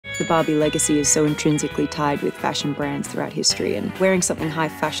the Barbie legacy is so intrinsically tied with fashion brands throughout history, and wearing something high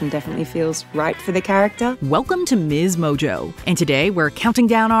fashion definitely feels right for the character. Welcome to MsMojo, and today we're counting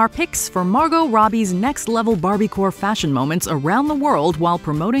down our picks for Margot Robbie's next-level Barbiecore fashion moments around the world while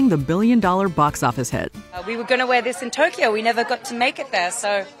promoting the billion-dollar box office hit. We were going to wear this in Tokyo. We never got to make it there,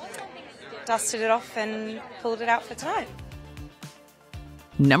 so dusted it off and pulled it out for tonight.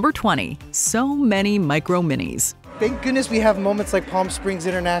 Number 20. So many micro-minis. Thank goodness we have moments like Palm Springs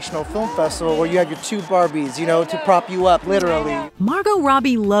International Film Festival where you have your two Barbies, to prop you up, literally. Margot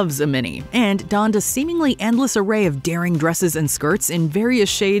Robbie loves a mini and donned a seemingly endless array of daring dresses and skirts in various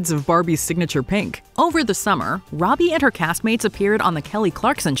shades of Barbie's signature pink. Over the summer, Robbie and her castmates appeared on The Kelly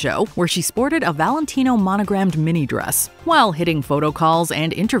Clarkson Show, where she sported a Valentino monogrammed mini dress. While hitting photo calls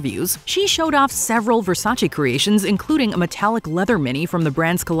and interviews, she showed off several Versace creations, including a metallic leather mini from the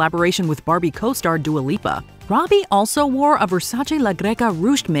brand's collaboration with Barbie co-star Dua Lipa. Robbie also wore a Versace La Greca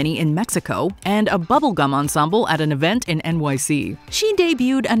ruched mini in Mexico and a bubblegum ensemble at an event in NYC. She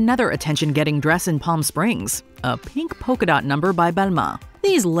debuted another attention-getting dress in Palm Springs, a pink polka dot number by Balmain.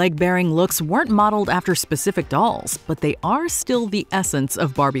 These leg-bearing looks weren't modeled after specific dolls, but they are still the essence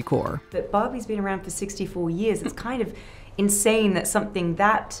of Barbiecore. But Barbie's been around for 64 years. It's kind of insane that something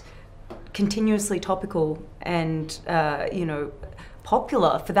that continuously topical and,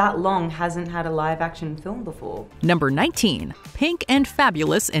 popular for that long hasn't had a live-action film before. Number 19. Pink and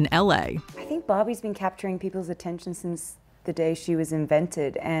Fabulous in LA. I think Barbie's been capturing people's attention since the day she was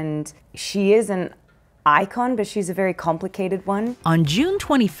invented, and she is an icon, but she's a very complicated one. On June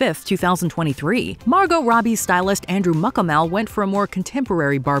 25, 2023, Margot Robbie's stylist Andrew Muckamel went for a more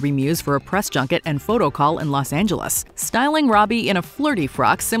contemporary Barbie muse for a press junket and photo call in Los Angeles, styling Robbie in a flirty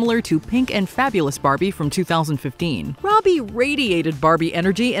frock similar to Pink and Fabulous Barbie from 2015. Robbie radiated Barbie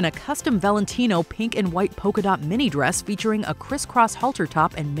energy in a custom Valentino pink and white polka dot mini dress featuring a crisscross halter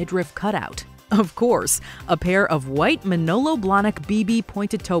top and midriff cutout. Of course, a pair of white Manolo Blahnik BB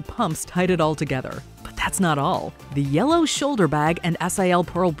pointed toe pumps tied it all together. But that's not all. The yellow shoulder bag and SIL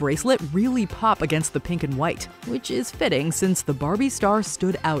pearl bracelet really pop against the pink and white, which is fitting since the Barbie star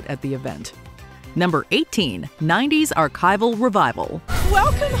stood out at the event. Number 18. 90s Archival Revival.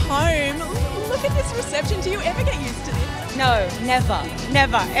 Welcome home. Look at this reception. Do you ever get used to this? No, never,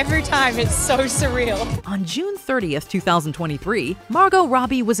 never. Every time it's so surreal. On June 30th, 2023, Margot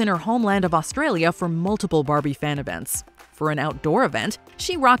Robbie was in her homeland of Australia for multiple Barbie fan events. For an outdoor event,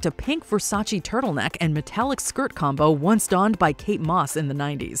 she rocked a pink Versace turtleneck and metallic skirt combo once donned by Kate Moss in the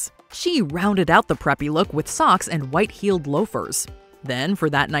 90s. She rounded out the preppy look with socks and white-heeled loafers. Then, for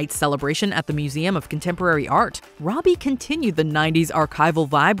that night's celebration at the Museum of Contemporary Art, Robbie continued the 90s archival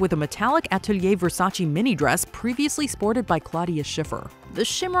vibe with a metallic Atelier Versace mini dress previously sported by Claudia Schiffer. The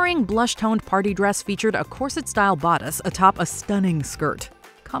shimmering, blush-toned party dress featured a corset-style bodice atop a stunning skirt,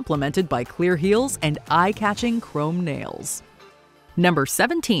 complemented by clear heels and eye-catching chrome nails. Number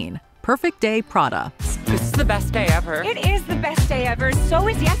 17. Perfect Day Prada. This is the best day ever. It is the best day ever. So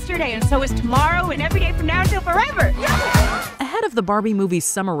is yesterday, and so is tomorrow, and every day from now until forever. Ahead of the Barbie movie's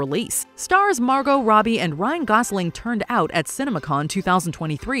summer release, stars Margot Robbie and Ryan Gosling turned out at CinemaCon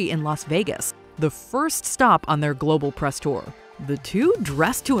 2023 in Las Vegas, the first stop on their global press tour. The two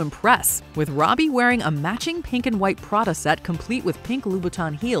dressed to impress, with Robbie wearing a matching pink and white Prada set complete with pink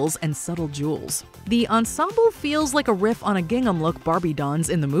Louboutin heels and subtle jewels. The ensemble feels like a riff on a gingham look Barbie dons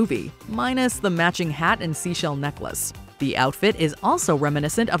in the movie, minus the matching hat and seashell necklace. The outfit is also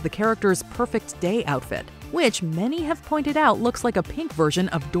reminiscent of the character's Perfect Day outfit, which many have pointed out looks like a pink version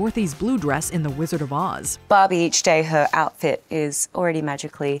of Dorothy's blue dress in The Wizard of Oz. Barbie, each day her outfit is already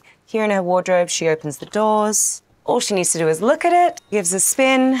magically here in her wardrobe. She opens the doors. All she needs to do is look at it, gives a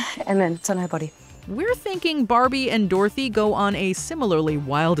spin, and then it's on her body. We're thinking Barbie and Dorothy go on a similarly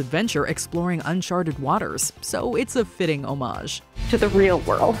wild adventure exploring uncharted waters, so it's a fitting homage. To the real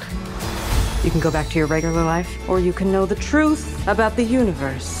world. You can go back to your regular life, or you can know the truth about the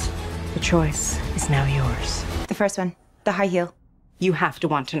universe. The choice is now yours. The first one, the high heel. You have to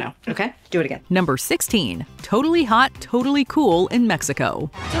want to know, okay? Do it again. Number 16. Totally Hot, Totally Cool in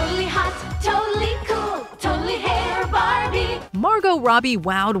Mexico. Totally hot, totally cool, totally hair Barbie. Margot Robbie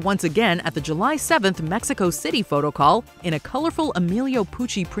wowed once again at the July 7th Mexico City photo call in a colorful Emilio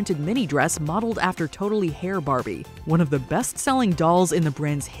Pucci printed mini dress modeled after Totally Hair Barbie, one of the best-selling dolls in the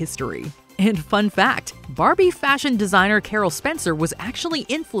brand's history. And fun fact, Barbie fashion designer Carol Spencer was actually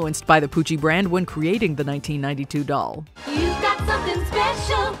influenced by the Pucci brand when creating the 1992 doll. You've got something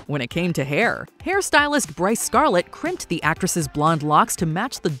special. When it came to hair, hairstylist Bryce Scarlett crimped the actress's blonde locks to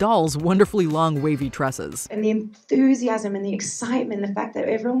match the doll's wonderfully long wavy tresses. And the enthusiasm and the excitement, the fact that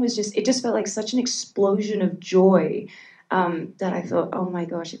everyone was it just felt like such an explosion of joy that I thought, oh my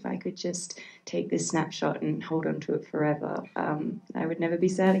gosh, if I could just take this snapshot and hold on to it forever, I would never be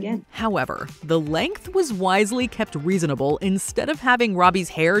sad again. However, the length was wisely kept reasonable instead of having Robbie's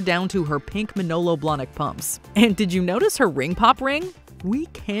hair down to her pink Manolo Blahnik pumps. And did you notice her ring pop ring? We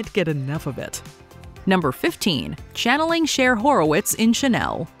can't get enough of it. Number 15. Channeling Cher Horowitz in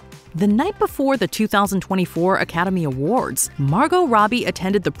Chanel. The night before the 2024 Academy Awards, Margot Robbie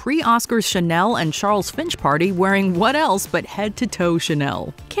attended the pre-Oscars Chanel and Charles Finch party wearing what else but head-to-toe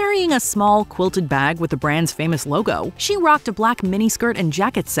Chanel. Carrying a small quilted bag with the brand's famous logo, she rocked a black miniskirt and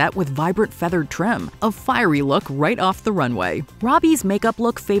jacket set with vibrant feathered trim, a fiery look right off the runway. Robbie's makeup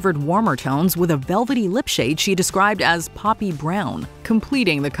look favored warmer tones with a velvety lip shade she described as poppy brown,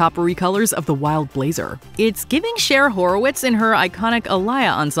 completing the coppery colors of the wild blazer. It's giving Cher Horowitz in her iconic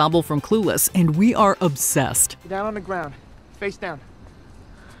Alaya ensemble from Clueless, and we are obsessed. Down on the ground, face down.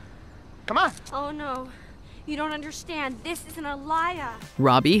 Come on. Oh no, you don't understand. This isn't a liar.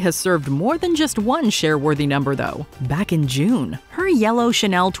 Robbie has served more than just one Cher-worthy number, though. Back in June, her yellow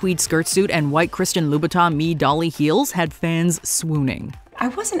Chanel tweed skirt suit and white Christian Louboutin Me Dolly heels had fans swooning. I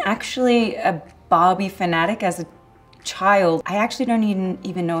wasn't actually a Barbie fanatic as a child. I actually don't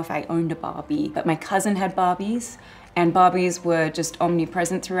even know if I owned a Barbie, but my cousin had Barbies. And Barbies were just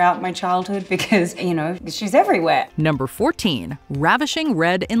omnipresent throughout my childhood because, you know, she's everywhere. Number 14. Ravishing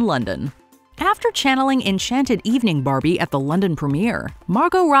Red in London. After channeling Enchanted Evening Barbie at the London premiere,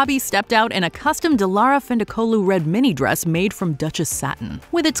 Margot Robbie stepped out in a custom Dilara Findicolu red mini dress made from Duchess satin.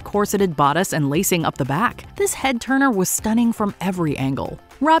 With its corseted bodice and lacing up the back, this head turner was stunning from every angle.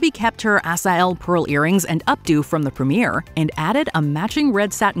 Robbie kept her Asael pearl earrings and updo from the premiere and added a matching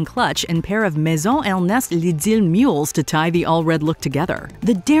red satin clutch and pair of Maison Ernest Lidil mules to tie the all-red look together.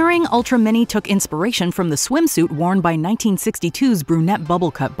 The daring Ultra Mini took inspiration from the swimsuit worn by 1962's brunette bubble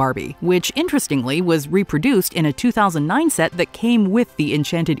cut Barbie, which interestingly was reproduced in a 2009 set that came with the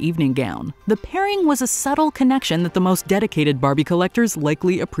Enchanted Evening gown. The pairing was a subtle connection that the most dedicated Barbie collectors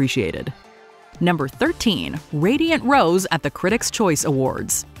likely appreciated. Number 13. Radiant Rose at the Critics' Choice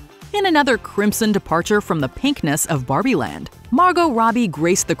Awards. In another crimson departure from the pinkness of Barbieland, Margot Robbie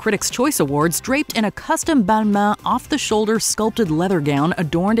graced the Critics' Choice Awards draped in a custom balmain off-the-shoulder sculpted leather gown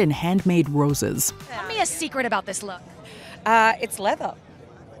adorned in handmade roses. Tell me a secret about this look. It's leather.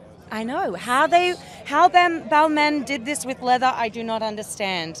 I know. How Balmain did this with leather, I do not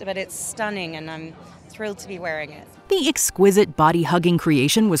understand, but it's stunning and I'm thrilled to be wearing it. The exquisite body-hugging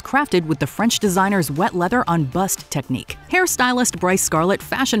creation was crafted with the French designer's wet leather on bust technique. Hairstylist Bryce Scarlett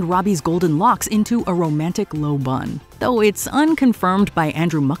fashioned Robbie's golden locks into a romantic low bun. Though it's unconfirmed by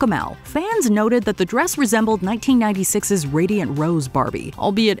Andrew Muckamal, fans noted that the dress resembled 1996's Radiant Rose Barbie,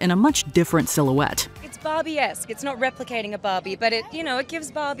 albeit in a much different silhouette. It's Barbie-esque. It's not replicating a Barbie, but it gives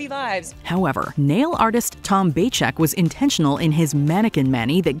Barbie vibes. However, nail artist Tom Bachek was intentional in his mannequin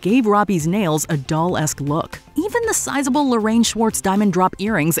mani that gave Robbie's nails a doll-esque look. Even the sizable Lorraine Schwartz diamond drop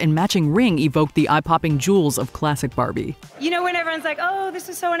earrings and matching ring evoked the eye-popping jewels of classic Barbie. You know when everyone's like, oh, this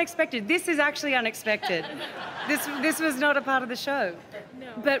is so unexpected. This is actually unexpected. This was not a part of the show. No.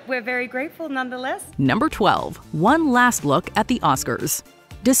 But we're very grateful nonetheless. Number 12. One last look at the Oscars.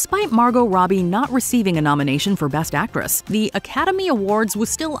 Despite Margot Robbie not receiving a nomination for Best Actress, the Academy Awards was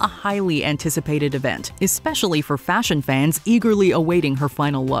still a highly anticipated event, especially for fashion fans eagerly awaiting her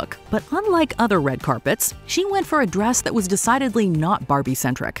final look. But unlike other red carpets, she went for a dress that was decidedly not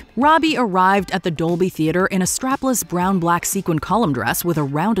Barbie-centric. Robbie arrived at the Dolby Theater in a strapless brown-black sequin column dress with a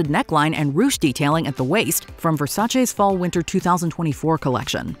rounded neckline and ruche detailing at the waist from Versace's Fall-Winter 2024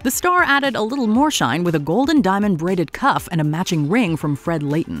 collection. The star added a little more shine with a golden diamond braided cuff and a matching ring from Fred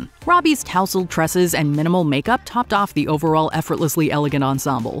Leighton. Robbie's tousled tresses and minimal makeup topped off the overall effortlessly elegant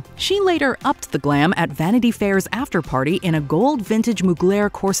ensemble. She later upped the glam at Vanity Fair's after-party in a gold vintage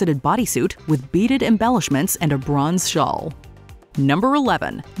Mugler corseted bodysuit with beaded embellishments and a bronze shawl. Number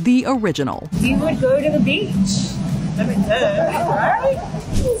 11. The Original. We would go to the beach. I mean, right?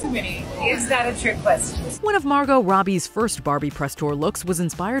 Is that a trick question? One of Margot Robbie's first Barbie press tour looks was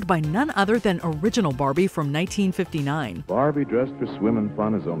inspired by none other than Original Barbie from 1959. Barbie dressed for swimmin'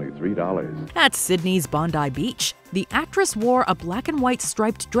 fun is only $3. At Sydney's Bondi Beach, the actress wore a black and white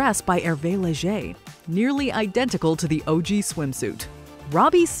striped dress by Hervé Léger, nearly identical to the OG swimsuit.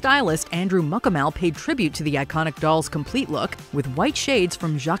 Robbie's stylist Andrew Muckamal paid tribute to the iconic doll's complete look with white shades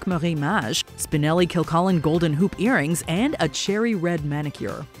from Jacques-Marie Mage, Spinelli Kilcullen golden hoop earrings, and a cherry red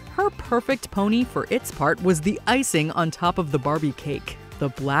manicure. Her perfect pony for its part was the icing on top of the Barbie cake. The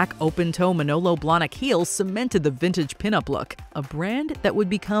black open-toe Manolo Blahnik heels cemented the vintage pinup look, a brand that would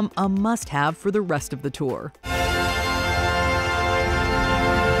become a must-have for the rest of the tour.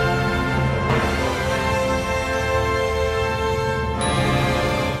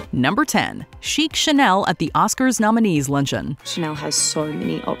 Number 10. Chic Chanel at the Oscars nominees luncheon. Chanel has so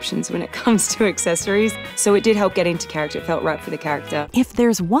many options when it comes to accessories, so it did help get into character. It felt right for the character. If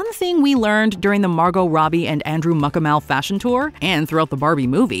there's one thing we learned during the Margot Robbie and Andrew McMojo fashion tour, and throughout the Barbie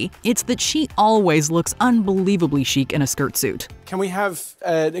movie, it's that she always looks unbelievably chic in a skirt suit. Can we have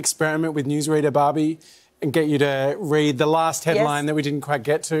an experiment with newsreader Barbie and get you to read the last headline that we didn't quite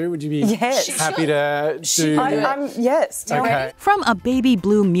get to? Would you be happy to do? Yes. Okay. From a baby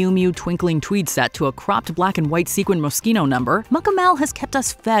blue Miu Miu twinkling tweed set to a cropped black and white sequin Moschino number, McMojo has kept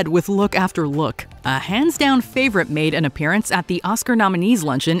us fed with look after look. A hands-down favorite made an appearance at the Oscar nominees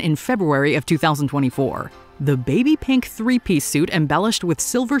luncheon in February of 2024. The baby pink three-piece suit embellished with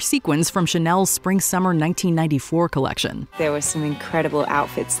silver sequins from Chanel's Spring-Summer 1994 collection. There were some incredible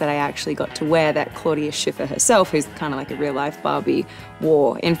outfits that I actually got to wear that Claudia Schiffer herself, who's kind of like a real-life Barbie,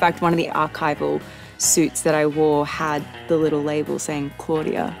 wore. In fact, one of the archival suits that I wore had the little label saying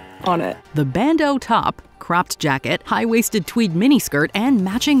Claudia on it. The bandeau top, cropped jacket, high-waisted tweed miniskirt, and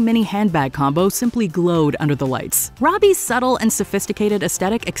matching mini handbag combo simply glowed under the lights. Robbie's subtle and sophisticated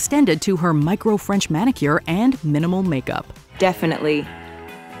aesthetic extended to her micro-French manicure and minimal makeup. Definitely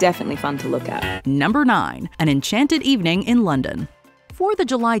fun to look at. Number 9. An enchanted evening in London. For the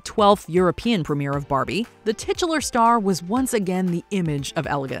July 12th European premiere of Barbie, the titular star was once again the image of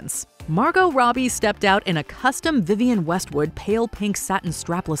elegance. Margot Robbie stepped out in a custom Vivienne Westwood pale pink satin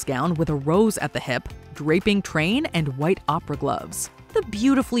strapless gown with a rose at the hip, draping train, and white opera gloves. The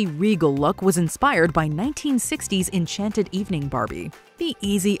beautifully regal look was inspired by 1960s Enchanted Evening Barbie. The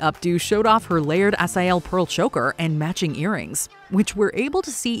easy updo showed off her layered Asael pearl choker and matching earrings, which we're able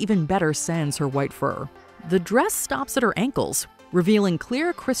to see even better sans her white fur. The dress stops at her ankles, revealing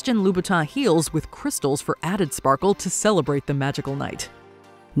clear Christian Louboutin heels with crystals for added sparkle to celebrate the magical night.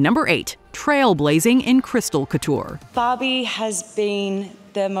 Number 8. Trailblazing in crystal couture. Barbie has been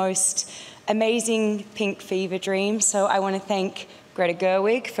the most amazing pink fever dream, so I want to thank Greta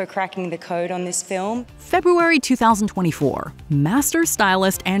Gerwig for cracking the code on this film. February 2024, master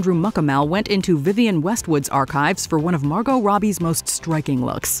stylist Andrew McMojo went into Vivienne Westwood's archives for one of Margot Robbie's most striking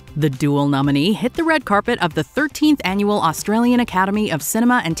looks. The dual nominee hit the red carpet of the 13th Annual Australian Academy of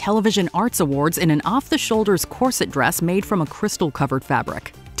Cinema and Television Arts Awards in an off-the-shoulders corset dress made from a crystal-covered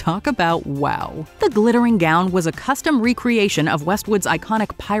fabric. Talk about wow. The glittering gown was a custom recreation of Westwood's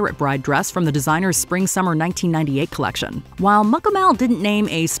iconic pirate bride dress from the designer's Spring-Summer 1998 collection. While McMojo didn't name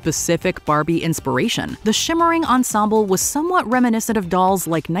a specific Barbie inspiration, the shimmering ensemble was somewhat reminiscent of dolls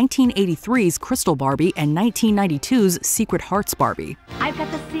like 1983's Crystal Barbie and 1992's Secret Hearts Barbie. I've got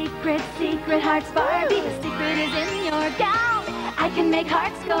the secret hearts Barbie. The secret is in your gown. I can make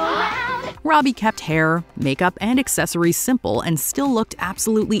hearts go round. Robbie kept hair, makeup, and accessories simple and still looked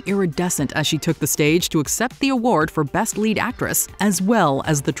absolutely iridescent as she took the stage to accept the award for Best Lead Actress, as well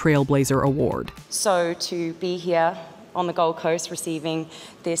as the Trailblazer Award. So to be here on the Gold Coast receiving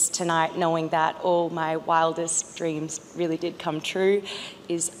this tonight, knowing that all my wildest dreams really did come true,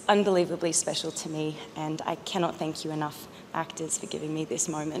 is unbelievably special to me, and I cannot thank you enough, actors, for giving me this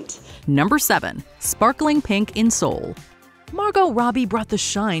moment. Number 7. Sparkling Pink in Seoul. Margot Robbie brought the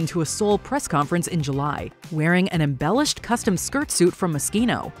shine to a Seoul press conference in July, wearing an embellished custom skirt suit from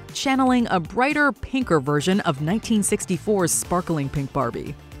Moschino, channeling a brighter, pinker version of 1964's Sparkling Pink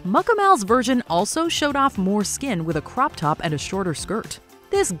Barbie. McMojo's version also showed off more skin with a crop top and a shorter skirt.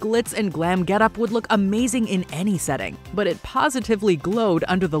 This glitz and glam getup would look amazing in any setting, but it positively glowed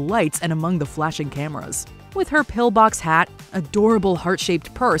under the lights and among the flashing cameras. With her pillbox hat, adorable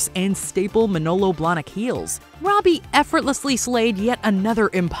heart-shaped purse, and staple Manolo Blahnik heels, Robbie effortlessly slayed yet another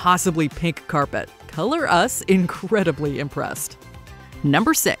impossibly pink carpet. Color us incredibly impressed.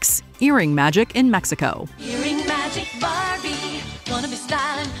 Number 6. Earring Magic in Mexico. Earring magic Barbie. Wanna be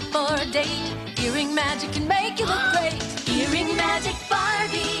styling for a date. Earring magic can make you look great. Earring magic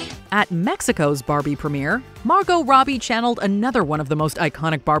Barbie. At Mexico's Barbie premiere, Margot Robbie channeled another one of the most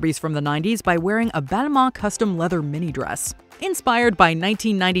iconic Barbies from the 90s by wearing a Balmain custom leather mini dress. Inspired by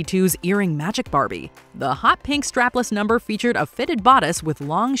 1992's Earring Magic Barbie, the hot pink strapless number featured a fitted bodice with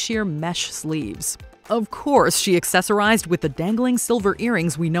long sheer mesh sleeves. Of course, she accessorized with the dangling silver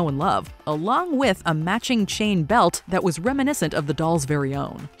earrings we know and love, along with a matching chain belt that was reminiscent of the doll's very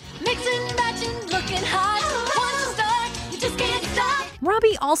own. Mix and matching, looking hot. Once you start, you just can't stop.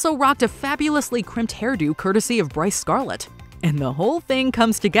 Robbie also rocked a fabulously crimped hairdo courtesy of Bryce Scarlett. And the whole thing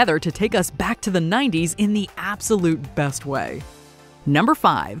comes together to take us back to the 90s in the absolute best way. Number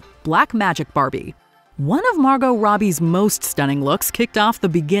 5. Black Magic Barbie. One of Margot Robbie's most stunning looks kicked off the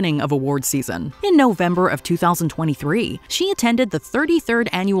beginning of award season. In November of 2023, she attended the 33rd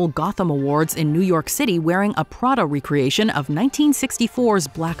Annual Gotham Awards in New York City wearing a Prada recreation of 1964's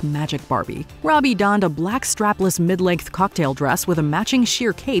Black Magic Barbie. Robbie donned a black strapless mid-length cocktail dress with a matching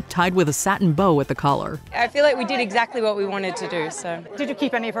sheer cape tied with a satin bow at the collar. I feel like we did exactly what we wanted to do, so. Did you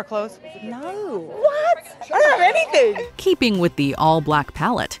keep any of her clothes? No. What? I don't have anything. Keeping with the all-black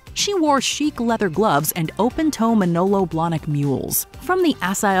palette, she wore chic leather gloves and open-toe Manolo Blahnik mules. From the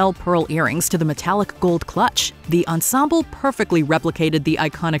Asael pearl earrings to the metallic gold clutch, the ensemble perfectly replicated the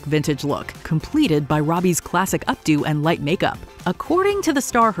iconic vintage look, completed by Robbie's classic updo and light makeup. According to the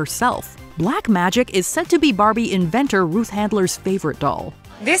star herself, Black Magic is said to be Barbie inventor Ruth Handler's favorite doll.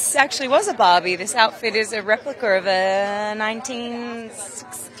 This actually was a Barbie. This outfit is a replica of a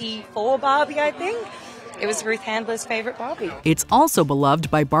 1964 Barbie, I think. It was Ruth Handler's favorite Barbie. It's also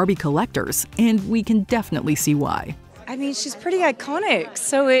beloved by Barbie collectors, and we can definitely see why. I mean, she's pretty iconic,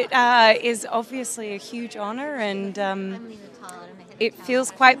 so it is obviously a huge honor, and it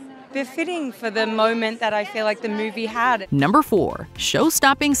feels quite befitting for the moment that I feel like the movie had. Number 4.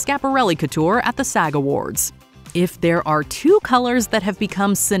 Show-stopping Schiaparelli couture at the SAG Awards. If there are two colors that have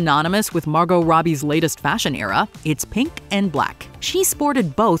become synonymous with Margot Robbie's latest fashion era, it's pink and black. She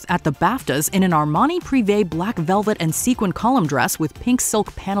sported both at the BAFTAs in an Armani Privé black velvet and sequin column dress with pink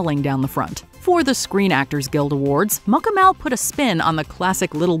silk paneling down the front. For the Screen Actors Guild Awards, Mukamel put a spin on the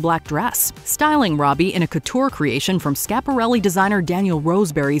classic little black dress, styling Robbie in a couture creation from Schiaparelli designer Daniel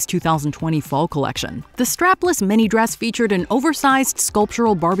Roseberry's 2020 fall collection. The strapless mini dress featured an oversized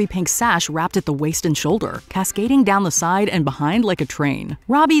sculptural Barbie pink sash wrapped at the waist and shoulder, cascading down the side and behind like a train.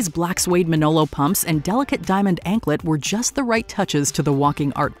 Robbie's black suede Manolo pumps and delicate diamond anklet were just the right touches to the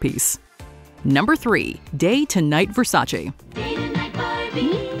walking art piece. Number 3. Day to Night Versace. Day to night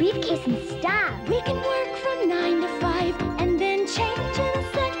Barbie. Briefcase and style. We can work from 9 to 5 and then change in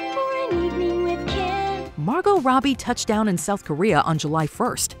a sec for an evening with Kim. Margot Robbie touched down in South Korea on July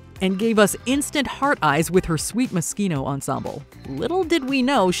 1st and gave us instant heart eyes with her Sweet Moschino ensemble. Little did we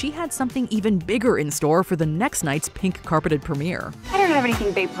know she had something even bigger in store for the next night's pink carpeted premiere. I don't have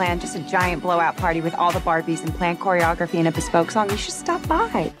anything big planned, just a giant blowout party with all the Barbies and planned choreography and a bespoke song. You should stop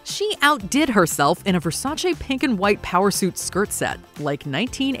by. She outdid herself in a Versace pink and white powersuit skirt set, like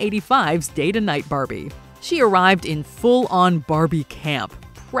 1985's Day to Night Barbie. She arrived in full-on Barbie camp,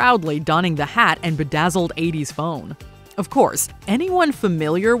 proudly donning the hat and bedazzled 80s phone. Of course, anyone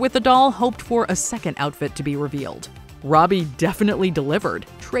familiar with the doll hoped for a second outfit to be revealed. Robbie definitely delivered,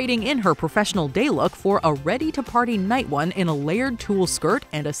 trading in her professional day look for a ready-to-party night one in a layered tulle skirt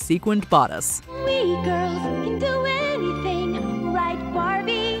and a sequined bodice. We girls can do anything, right,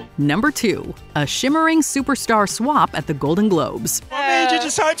 Barbie? Number 2. A shimmering superstar swap at the Golden Globes. What made you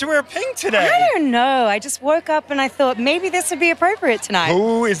decide to wear pink today? I don't know. I just woke up and I thought maybe this would be appropriate tonight.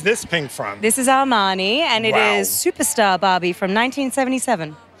 Who is this pink from? This is Armani, and it is Superstar Barbie from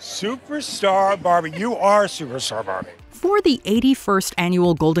 1977. Superstar Barbie. You are Superstar Barbie. For the 81st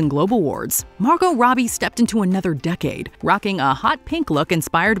Annual Golden Globe Awards, Margot Robbie stepped into another decade, rocking a hot pink look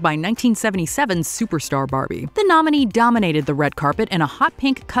inspired by 1977's Superstar Barbie. The nominee dominated the red carpet in a hot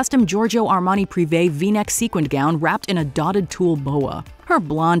pink custom Giorgio Armani Privé V-neck sequined gown wrapped in a dotted tulle boa. Her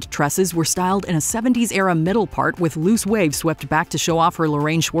blonde tresses were styled in a 70s-era middle part with loose waves swept back to show off her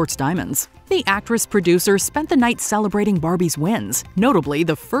Lorraine Schwartz diamonds. The actress-producer spent the night celebrating Barbie's wins, notably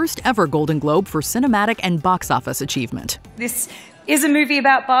the first ever Golden Globe for cinematic and box office achievement. This is a movie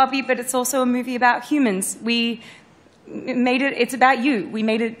about Barbie, but it's also a movie about humans. We made it, it's about you. We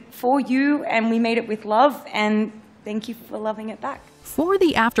made it for you, and we made it with love, and thank you for loving it back. For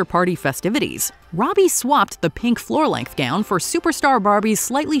the after-party festivities, Robbie swapped the pink floor-length gown for Superstar Barbie's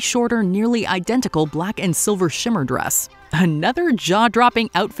slightly shorter, nearly identical black and silver shimmer dress. Another jaw-dropping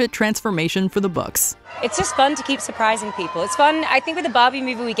outfit transformation for the books. It's just fun to keep surprising people. It's fun. I think with the Barbie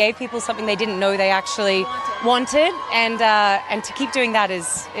movie, we gave people something they didn't know they actually wanted, and to keep doing that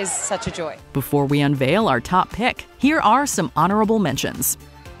is such a joy. Before we unveil our top pick, here are some honorable mentions.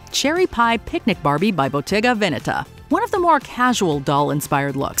 Cherry Pie Picnic Barbie by Bottega Veneta, one of the more casual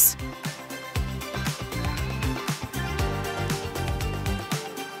doll-inspired looks.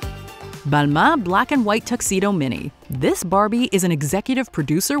 Balmain Black and White Tuxedo Mini. This Barbie is an executive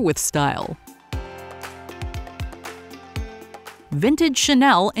producer with style. Vintage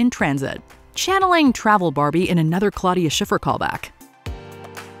Chanel in Transit. Channeling Travel Barbie in another Claudia Schiffer callback.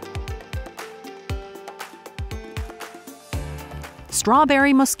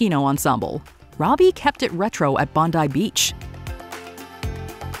 Strawberry Moschino Ensemble. Robbie kept it retro at Bondi Beach.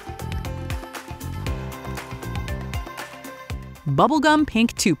 Bubblegum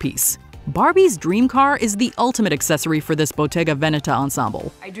Pink Two-Piece. Barbie's dream car is the ultimate accessory for this Bottega Veneta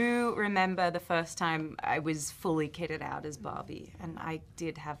ensemble. I do remember the first time I was fully kitted out as Barbie, and I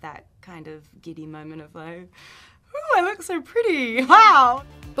did have that kind of giddy moment of like, ooh, I look so pretty, wow!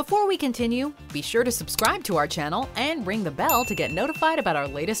 Before we continue, be sure to subscribe to our channel and ring the bell to get notified about our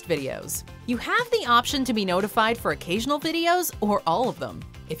latest videos. You have the option to be notified for occasional videos or all of them.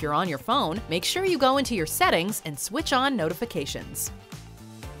 If you're on your phone, make sure you go into your settings and switch on notifications.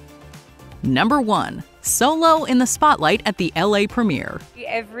 Number 1. Solo in the spotlight at the LA premiere.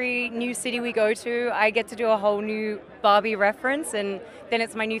 Every new city we go to, I get to do a whole new Barbie reference, and then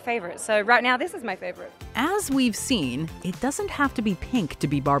it's my new favorite. So right now, this is my favorite. As we've seen, it doesn't have to be pink to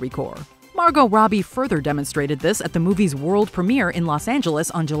be Barbiecore. Margot Robbie further demonstrated this at the movie's world premiere in Los Angeles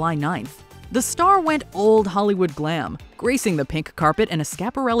on July 9th. The star went old Hollywood glam, gracing the pink carpet in a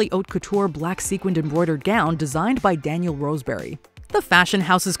Schiaparelli haute couture black sequined embroidered gown designed by Daniel Roseberry. The fashion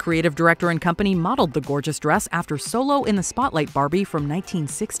house's creative director and company modeled the gorgeous dress after Solo in the Spotlight Barbie from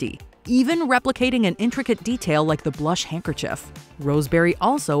 1960, even replicating an intricate detail like the blush handkerchief. Roseberry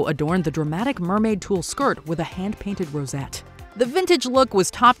also adorned the dramatic mermaid tulle skirt with a hand-painted rosette. The vintage look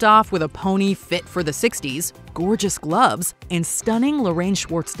was topped off with a pony fit for the 60s, gorgeous gloves, and stunning Lorraine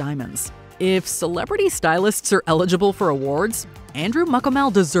Schwartz diamonds. If celebrity stylists are eligible for awards, Andrew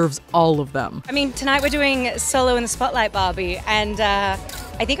Muckamel deserves all of them. I mean, tonight we're doing Solo in the Spotlight Barbie, and I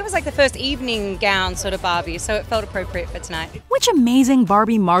think it was like the first evening gown sort of Barbie, so it felt appropriate for tonight. Which amazing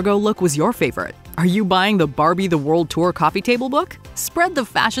Barbie Margot look was your favorite? Are you buying the Barbie the World Tour coffee table book? Spread the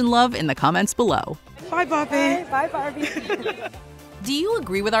fashion love in the comments below. Bye, Barbie. Bye, Barbie. Do you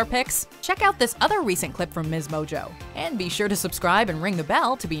agree with our picks? Check out this other recent clip from MsMojo. And be sure to subscribe and ring the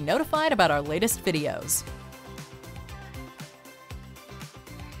bell to be notified about our latest videos.